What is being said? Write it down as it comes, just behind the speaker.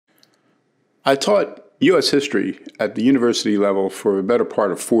I taught U.S. history at the university level for the better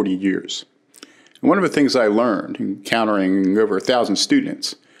part of 40 years. And one of the things I learned, encountering over 1,000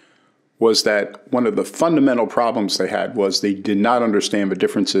 students, was that one of the fundamental problems they had was they did not understand the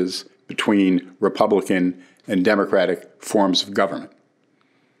differences between Republican and Democratic forms of government.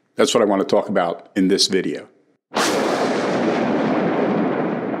 That's what I want to talk about in this video.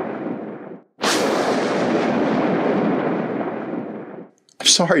 I'm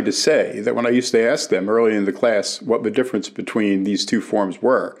sorry to say that when I used to ask them early in the class what the difference between these two forms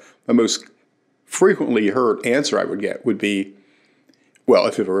were, the most frequently heard answer I would get would be, well,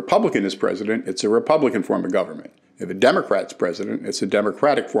 if a Republican is president, it's a Republican form of government. If a Democrat's president, it's a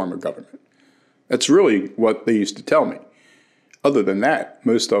Democratic form of government. That's really what they used to tell me. Other than that,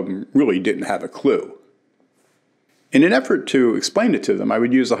 most of them really didn't have a clue. In an effort to explain it to them, I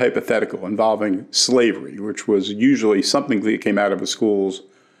would use a hypothetical involving slavery, which was usually something that came out of the schools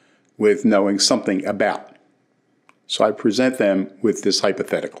with knowing something about. So I present them with this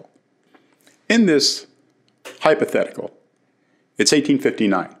hypothetical. In this hypothetical, it's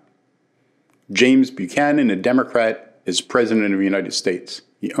 1859. James Buchanan, a Democrat, is president of the United States.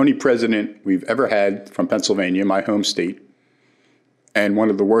 The only president we've ever had from Pennsylvania, my home state, and one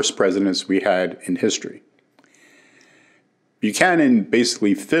of the worst presidents we had in history. Buchanan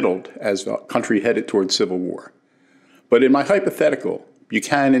basically fiddled as the country headed towards civil war. But in my hypothetical,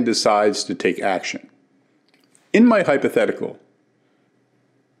 Buchanan decides to take action. In my hypothetical,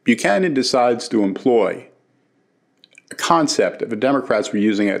 Buchanan decides to employ a concept that the Democrats were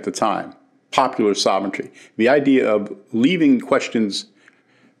using at the time, popular sovereignty, the idea of leaving questions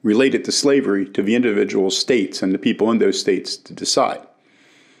related to slavery to the individual states and the people in those states to decide.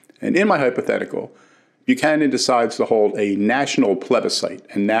 And in my hypothetical, Buchanan decides to hold a national plebiscite,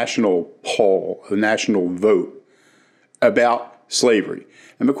 a national poll, a national vote about slavery.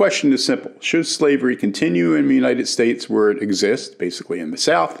 And the question is simple. Should slavery continue in the United States where it exists, basically in the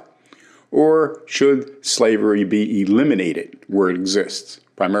South, or should slavery be eliminated where it exists,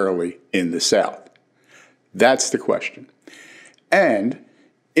 primarily in the South? That's the question. And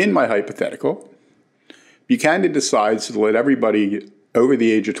in my hypothetical, Buchanan decides to let everybody over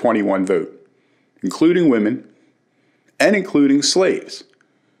the age of 21 vote, including women and including slaves.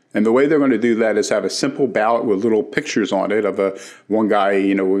 And the way they're going to do that is have a simple ballot with little pictures on it of one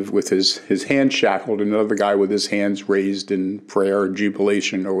guy, with his hands shackled, and another guy with his hands raised in prayer or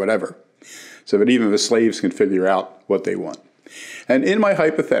jubilation or whatever, so that even the slaves can figure out what they want. And in my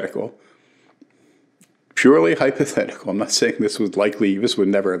hypothetical, purely hypothetical, I'm not saying this would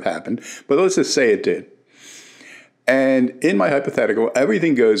never have happened, but let's just say it did. And in my hypothetical,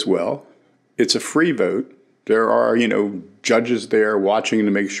 everything goes well. It's a free vote. There are, judges there watching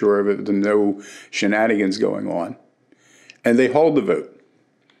to make sure that there's no shenanigans going on. And they hold the vote.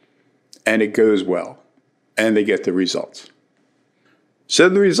 And it goes well. And they get the results. So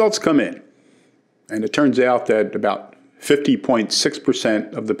the results come in. And it turns out that about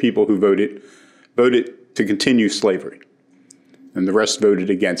 50.6% of the people who voted to continue slavery. And the rest voted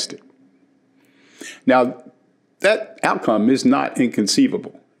against it. Now, that outcome is not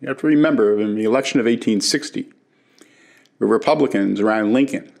inconceivable. You have to remember, in the election of 1860, the Republicans around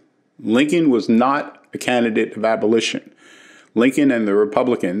Lincoln was not a candidate of abolition. Lincoln and the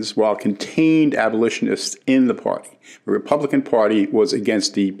Republicans, while contained abolitionists in the party, the Republican Party was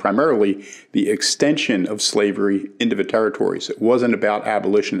against primarily the extension of slavery into the territories. It wasn't about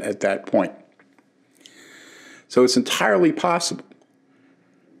abolition at that point. So it's entirely possible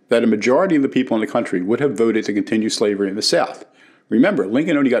that a majority of the people in the country would have voted to continue slavery in the South. Remember,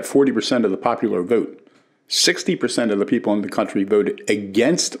 Lincoln only got 40% of the popular vote. 60% of the people in the country voted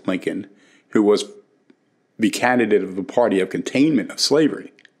against Lincoln, who was the candidate of the party of containment of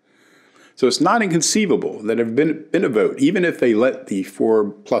slavery. So it's not inconceivable that there had been a vote, even if they let the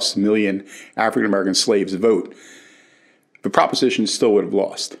 4+ million African-American slaves vote, the proposition still would have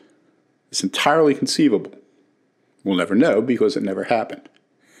lost. It's entirely conceivable. We'll never know because it never happened.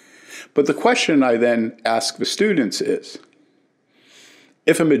 But the question I then ask the students is,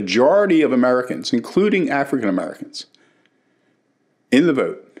 if a majority of Americans, including African Americans, in the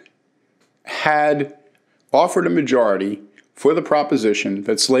vote, had offered a majority for the proposition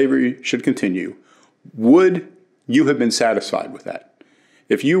that slavery should continue, would you have been satisfied with that?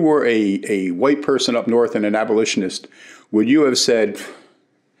 If you were a white person up north and an abolitionist, would you have said,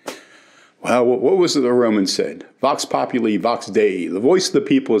 well, what was it the Romans said? Vox populi, vox Dei. The voice of the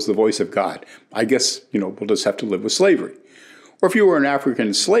people is the voice of God. I guess, we'll just have to live with slavery. Or if you were an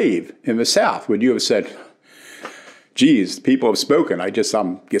African slave in the South, would you have said, geez, people have spoken. I'm just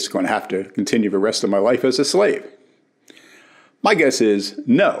going to have to continue the rest of my life as a slave? My guess is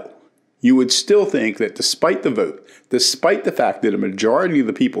no. you would still think that despite the vote, despite the fact that a majority of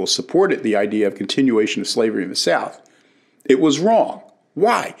the people supported the idea of continuation of slavery in the South, it was wrong.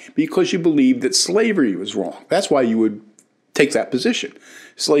 Why? Because you believed that slavery was wrong. That's why you would take that position.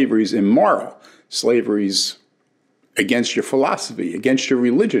 Slavery's immoral. Slavery's against your philosophy, against your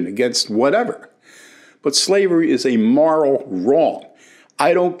religion, against whatever. But slavery is a moral wrong.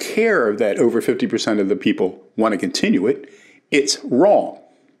 I don't care that over 50% of the people want to continue it. It's wrong.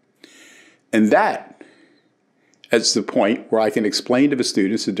 And that is the point where I can explain to the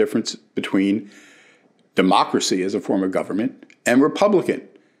students the difference between democracy as a form of government and Republican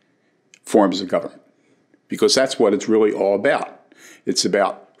forms of government. Because that's what it's really all about. It's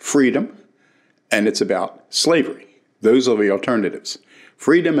about freedom and it's about slavery. Those are the alternatives.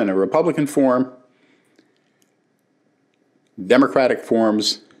 Freedom in a Republican form, democratic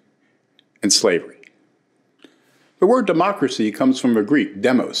forms, and slavery. The word democracy comes from the Greek,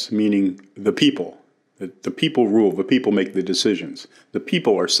 demos, meaning the people. The people rule, the people make the decisions. The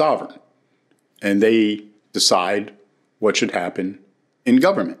people are sovereign, and they decide what should happen in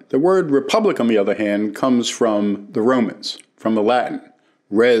government. The word republic, on the other hand, comes from the Romans, from the Latin,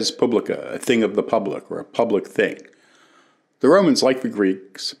 res publica, a thing of the public, or a public thing. The Romans, like the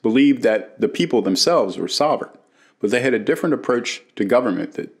Greeks, believed that the people themselves were sovereign, but they had a different approach to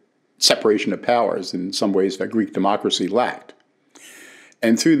government, that separation of powers in some ways that Greek democracy lacked.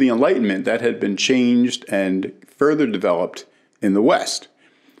 And through the Enlightenment, that had been changed and further developed in the West.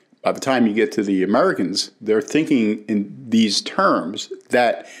 By the time you get to the Americans, they're thinking in these terms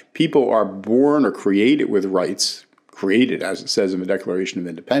that people are born or created with rights, created, as it says in the Declaration of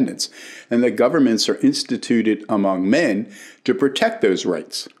Independence, and that governments are instituted among men to protect those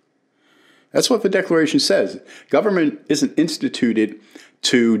rights. That's what the Declaration says. Government isn't instituted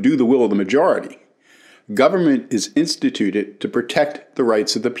to do the will of the majority. Government is instituted to protect the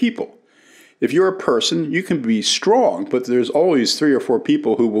rights of the people. If you're a person, you can be strong, but there's always 3 or 4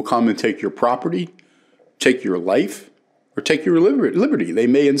 people who will come and take your property, take your life, or take your liberty. They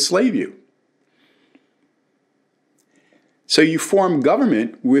may enslave you. So you form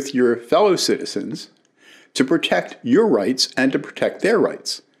government with your fellow citizens to protect your rights and to protect their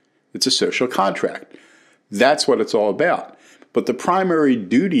rights. It's a social contract. That's what it's all about. But the primary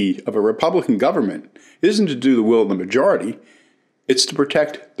duty of a Republican government isn't to do the will of the majority. It's to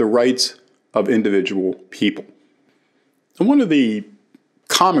protect the rights of individual people. And one of the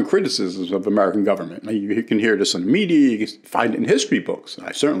common criticisms of American government, you can hear this in the media, you can find it in history books, and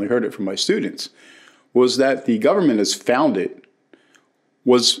I certainly heard it from my students, was that the government as founded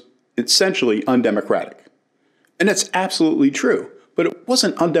was essentially undemocratic. And that's absolutely true. But it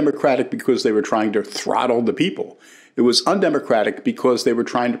wasn't undemocratic because they were trying to throttle the people. It was undemocratic because they were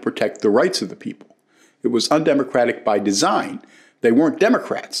trying to protect the rights of the people. It was undemocratic by design. They weren't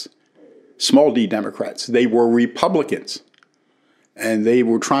Democrats, small d Democrats. They were Republicans. And they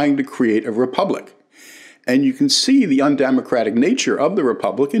were trying to create a republic. And you can see the undemocratic nature of the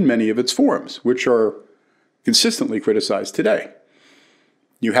republic in many of its forms, which are consistently criticized today.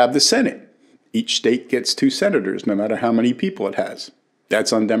 You have the Senate. Each state gets 2 senators, no matter how many people it has.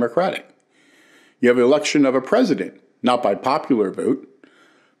 That's undemocratic. You have the election of a president, not by popular vote,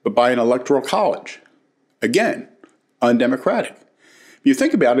 but by an electoral college. Again, undemocratic. If you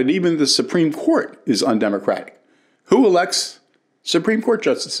think about it, even the Supreme Court is undemocratic. Who elects Supreme Court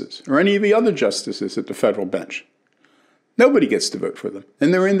justices or any of the other justices at the federal bench? Nobody gets to vote for them,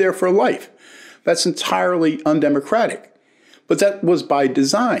 and they're in there for life. That's entirely undemocratic. But that was by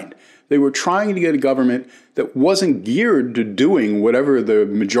design. They were trying to get a government that wasn't geared to doing whatever the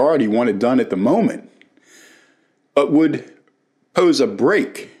majority wanted done at the moment, but would pose a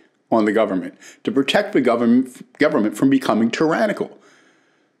brake on the government to protect the government from becoming tyrannical,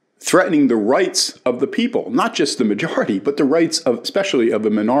 threatening the rights of the people, not just the majority, but the rights of, especially of the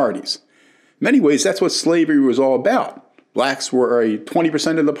minorities. In many ways, that's what slavery was all about. Blacks were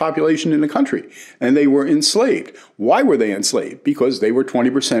 20% of the population in the country, and they were enslaved. Why were they enslaved? Because they were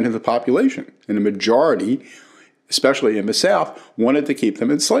 20% of the population, and the majority, especially in the South, wanted to keep them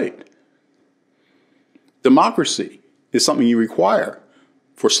enslaved. Democracy is something you require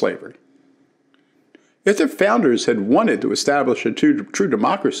for slavery. If the founders had wanted to establish a true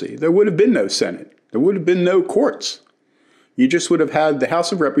democracy, there would have been no Senate. There would have been no courts. You just would have had the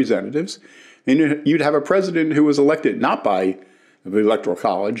House of Representatives, and you'd have a president who was elected not by the Electoral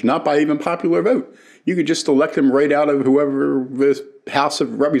College, not by even popular vote. You could just elect him right out of whoever the House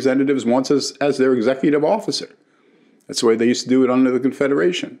of Representatives wants as their executive officer. That's the way they used to do it under the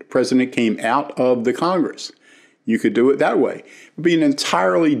Confederation. The president came out of the Congress. You could do it that way. It would be an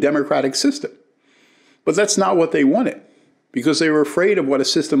entirely democratic system. But that's not what they wanted. because they were afraid of what a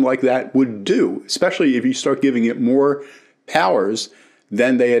system like that would do, especially if you start giving it more powers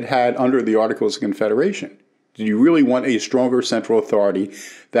than they had had under the Articles of Confederation. Do you really want a stronger central authority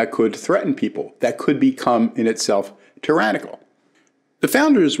that could threaten people, that could become in itself tyrannical? The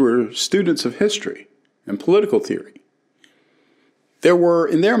founders were students of history and political theory. There were,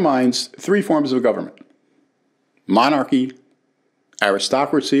 in their minds, three forms of government: monarchy,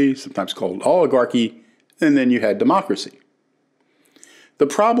 aristocracy, sometimes called oligarchy, and then you had democracy. The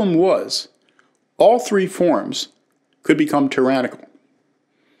problem was, all three forms could become tyrannical.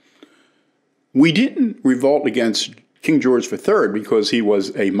 We didn't revolt against King George III because he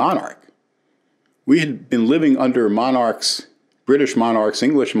was a monarch. We had been living under monarchs, British monarchs,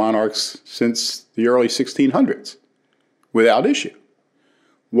 English monarchs, since the early 1600s, without issue.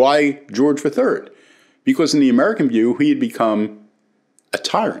 Why George III? Because in the American view, he had become a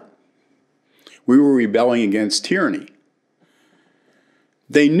tyrant. We were rebelling against tyranny.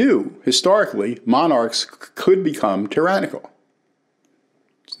 They knew, historically, monarchs could become tyrannical.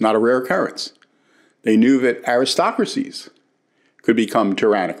 It's not a rare occurrence. They knew that aristocracies could become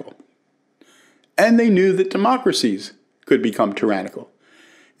tyrannical. And they knew that democracies could become tyrannical.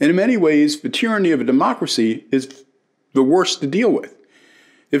 And in many ways, the tyranny of a democracy is the worst to deal with.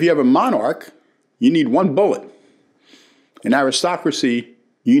 If you have a monarch, you need one bullet. In aristocracy,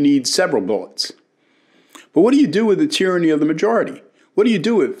 you need several bullets. But what do you do with the tyranny of the majority? What do you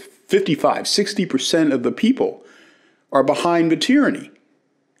do if 55, 60% of the people are behind the tyranny?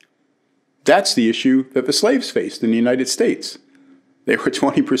 That's the issue that the slaves faced in the United States. They were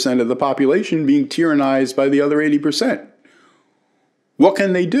 20% of the population being tyrannized by the other 80%. What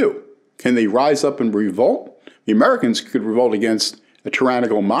can they do? Can they rise up and revolt? The Americans could revolt against a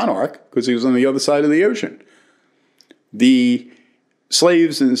tyrannical monarch because he was on the other side of the ocean. The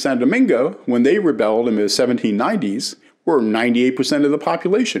slaves in Santo Domingo, when they rebelled in the 1790s, were 98% of the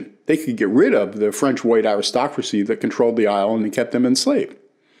population. They could get rid of the French white aristocracy that controlled the island and kept them enslaved.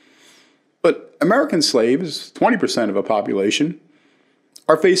 But American slaves, 20% of a population,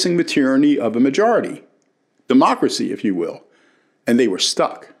 are facing the tyranny of a majority, democracy, if you will, and they were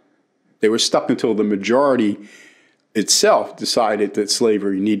stuck. They were stuck until the majority itself decided that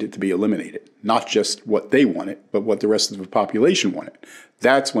slavery needed to be eliminated, not just what they wanted, but what the rest of the population wanted.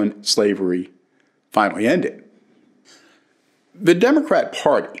 That's when slavery finally ended. The Democrat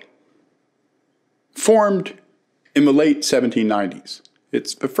Party formed in the late 1790s.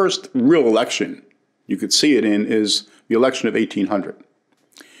 It's the first real election you could see it in is the election of 1800.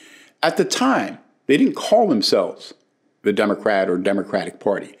 At the time, they didn't call themselves the Democrat or Democratic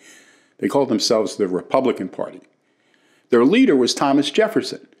Party. They called themselves the Republican Party. Their leader was Thomas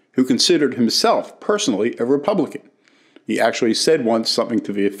Jefferson, who considered himself personally a Republican. He actually said once something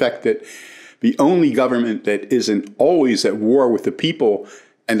to the effect that the only government that isn't always at war with the people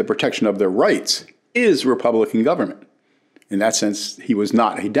and the protection of their rights is Republican government. In that sense, he was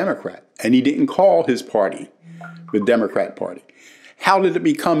not a Democrat, and he didn't call his party the Democrat Party. How did it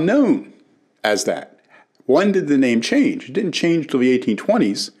become known as that? When did the name change? It didn't change until the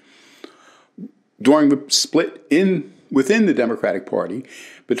 1820s, during the split within the Democratic Party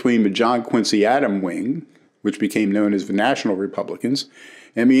between the John Quincy Adams wing, which became known as the National Republicans,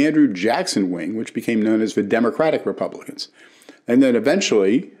 and the Andrew Jackson wing, which became known as the Democratic Republicans. And then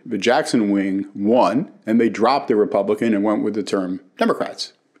eventually, the Jackson wing won, and they dropped the Republican and went with the term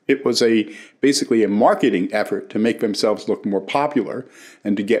Democrats. It was basically a marketing effort to make themselves look more popular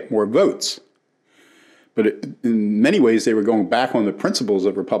and to get more votes. But in many ways, they were going back on the principles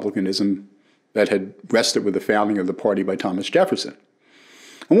of republicanism that had rested with the founding of the party by Thomas Jefferson.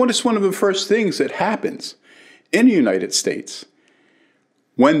 And what is one of the first things that happens in the United States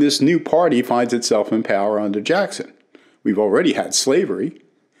when this new party finds itself in power under Jackson? We've already had slavery,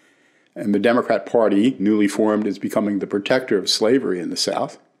 and the Democrat Party, newly formed, is becoming the protector of slavery in the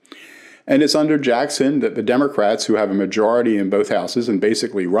South. And it's under Jackson that the Democrats, who have a majority in both houses and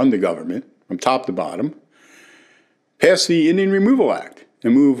basically run the government from top to bottom, pass the Indian Removal Act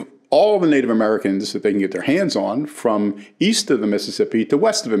and move all the Native Americans that they can get their hands on from east of the Mississippi to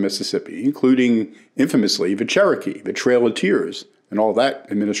west of the Mississippi, including, infamously, the Cherokee, the Trail of Tears, and all that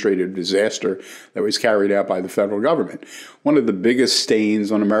administrative disaster that was carried out by the federal government. One of the biggest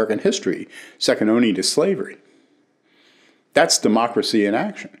stains on American history, second only to slavery. That's democracy in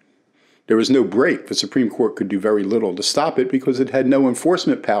action. There was no break. The Supreme Court could do very little to stop it because it had no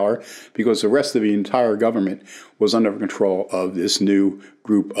enforcement power, because the rest of the entire government was under control of this new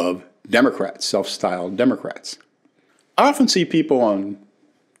group of Democrats, self-styled Democrats. I often see people on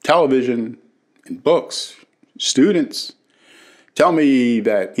television, in books, students, tell me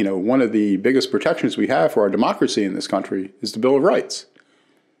that, one of the biggest protections we have for our democracy in this country is the Bill of Rights.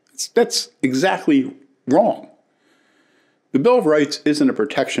 That's exactly wrong. The Bill of Rights isn't a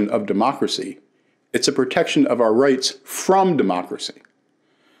protection of democracy. It's a protection of our rights from democracy.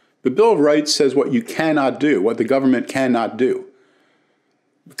 The Bill of Rights says what you cannot do, what the government cannot do.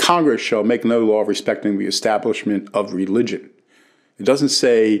 Congress shall make no law respecting the establishment of religion. It doesn't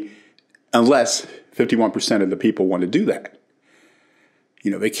say unless 51% of the people want to do that.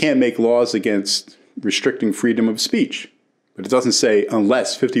 They can't make laws against restricting freedom of speech, but it doesn't say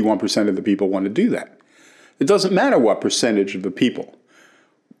unless 51% of the people want to do that. It doesn't matter what percentage of the people.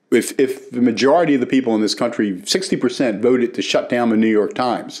 If the majority of the people in this country, 60%, voted to shut down the New York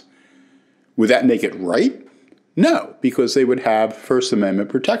Times, would that make it right? No, because they would have First Amendment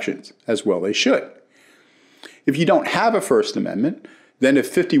protections, as well they should. If you don't have a First Amendment, then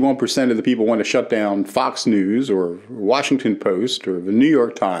if 51% of the people want to shut down Fox News or Washington Post or the New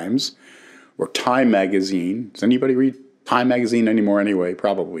York Times or Time Magazine, does anybody read Time Magazine anymore anyway?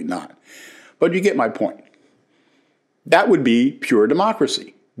 Probably not. But you get my point. That would be pure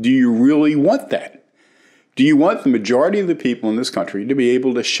democracy. Do you really want that? Do you want the majority of the people in this country to be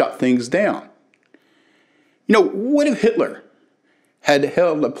able to shut things down? What if Hitler had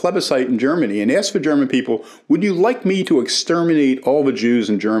held a plebiscite in Germany and asked the German people, would you like me to exterminate all the Jews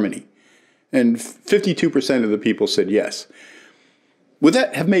in Germany? And 52% of the people said yes. Would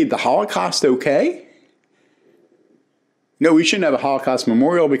that have made the Holocaust okay? No, we shouldn't have a Holocaust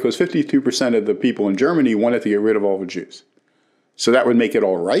memorial because 52% of the people in Germany wanted to get rid of all the Jews. So that would make it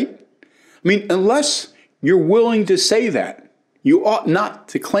all right? Unless you're willing to say that, you ought not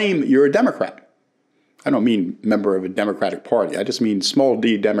to claim that you're a Democrat. I don't mean member of a Democratic Party. I just mean small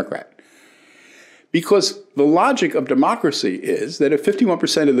d Democrat. Because the logic of democracy is that if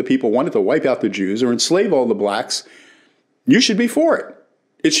 51% of the people wanted to wipe out the Jews or enslave all the blacks, you should be for it.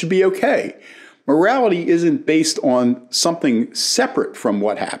 It should be okay. Morality isn't based on something separate from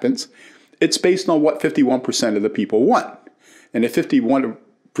what happens. It's based on what 51% of the people want. And if 51%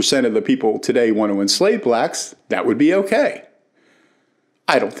 of the people today want to enslave blacks, that would be okay.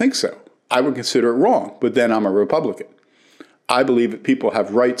 I don't think so. I would consider it wrong, but then I'm a Republican. I believe that people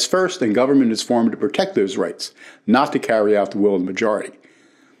have rights first, and government is formed to protect those rights, not to carry out the will of the majority.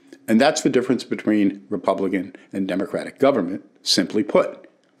 And that's the difference between Republican and Democratic government, simply put.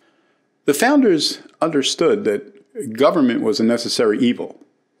 The founders understood that government was a necessary evil.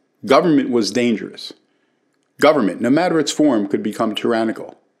 Government was dangerous. Government, no matter its form, could become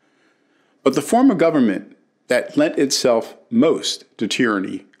tyrannical. But the form of government that lent itself most to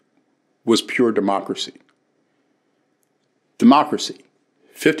tyranny was pure democracy. Democracy,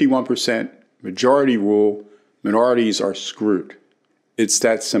 51%, majority rule, minorities are screwed. It's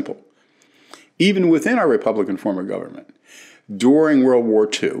that simple. Even within our Republican form of government, during World War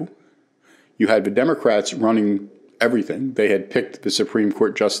II, you had the Democrats running everything. They had picked the Supreme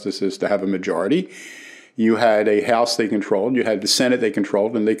Court justices to have a majority. You had a House they controlled. You had the Senate they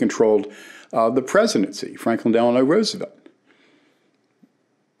controlled, and they controlled the presidency, Franklin Delano Roosevelt.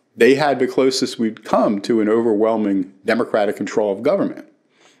 They had the closest we'd come to an overwhelming democratic control of government.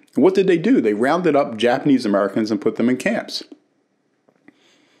 And what did they do? They rounded up Japanese Americans and put them in camps.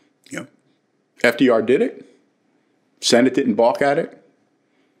 FDR did it. Senate didn't balk at it.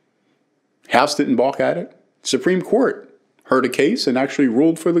 House didn't balk at it. Supreme Court heard a case and actually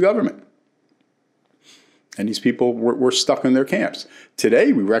ruled for the government. And these people were stuck in their camps.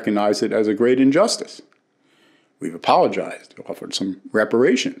 Today, we recognize it as a great injustice. We've apologized, offered some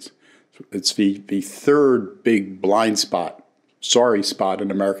reparations. It's the third big blind spot, sorry spot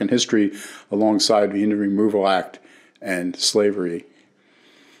in American history, alongside the Indian Removal Act and slavery.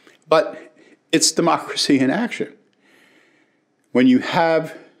 But it's democracy in action. When you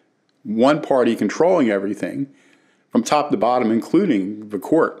have one party controlling everything, from top to bottom, including the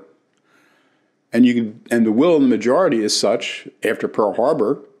court, and the will of the majority is such, after Pearl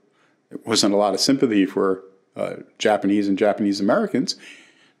Harbor, there wasn't a lot of sympathy for Japanese and Japanese Americans,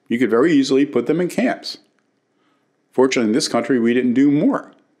 you could very easily put them in camps. Fortunately, in this country, we didn't do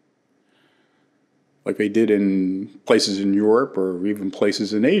more, like they did in places in Europe or even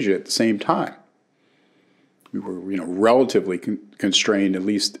places in Asia at the same time. We were, relatively constrained, at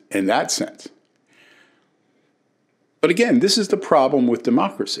least in that sense. But again, this is the problem with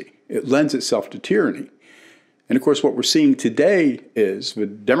democracy. It lends itself to tyranny. And of course, what we're seeing today is the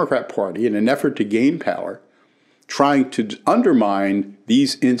Democrat Party, in an effort to gain power, trying to undermine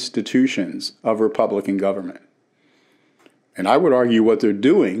these institutions of Republican government. And I would argue what they're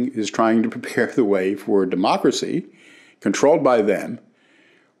doing is trying to prepare the way for a democracy controlled by them,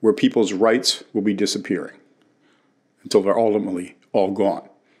 where people's rights will be disappearing. until they're ultimately all gone.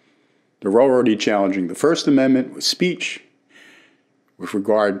 They're already challenging the First Amendment with speech, with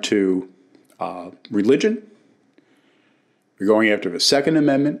regard to religion. They're going after the Second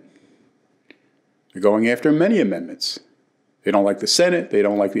Amendment. They're going after many amendments. They don't like the Senate. They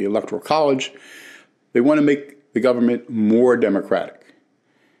don't like the Electoral College. They want to make the government more democratic,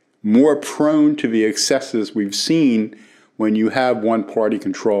 more prone to the excesses we've seen when you have one-party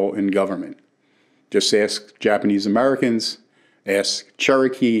control in government. Just ask Japanese Americans, ask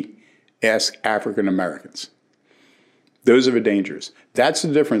Cherokee, ask African Americans. Those are the dangers. That's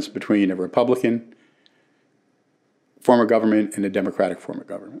the difference between a Republican form of government and a Democratic form of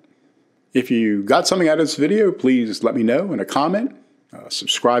government. If you got something out of this video, please let me know in a comment.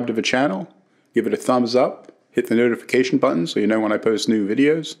 Subscribe to the channel. Give it a thumbs up. Hit the notification button so you know when I post new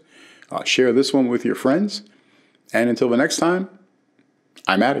videos. Share this one with your friends. And until the next time,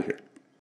 I'm out of here.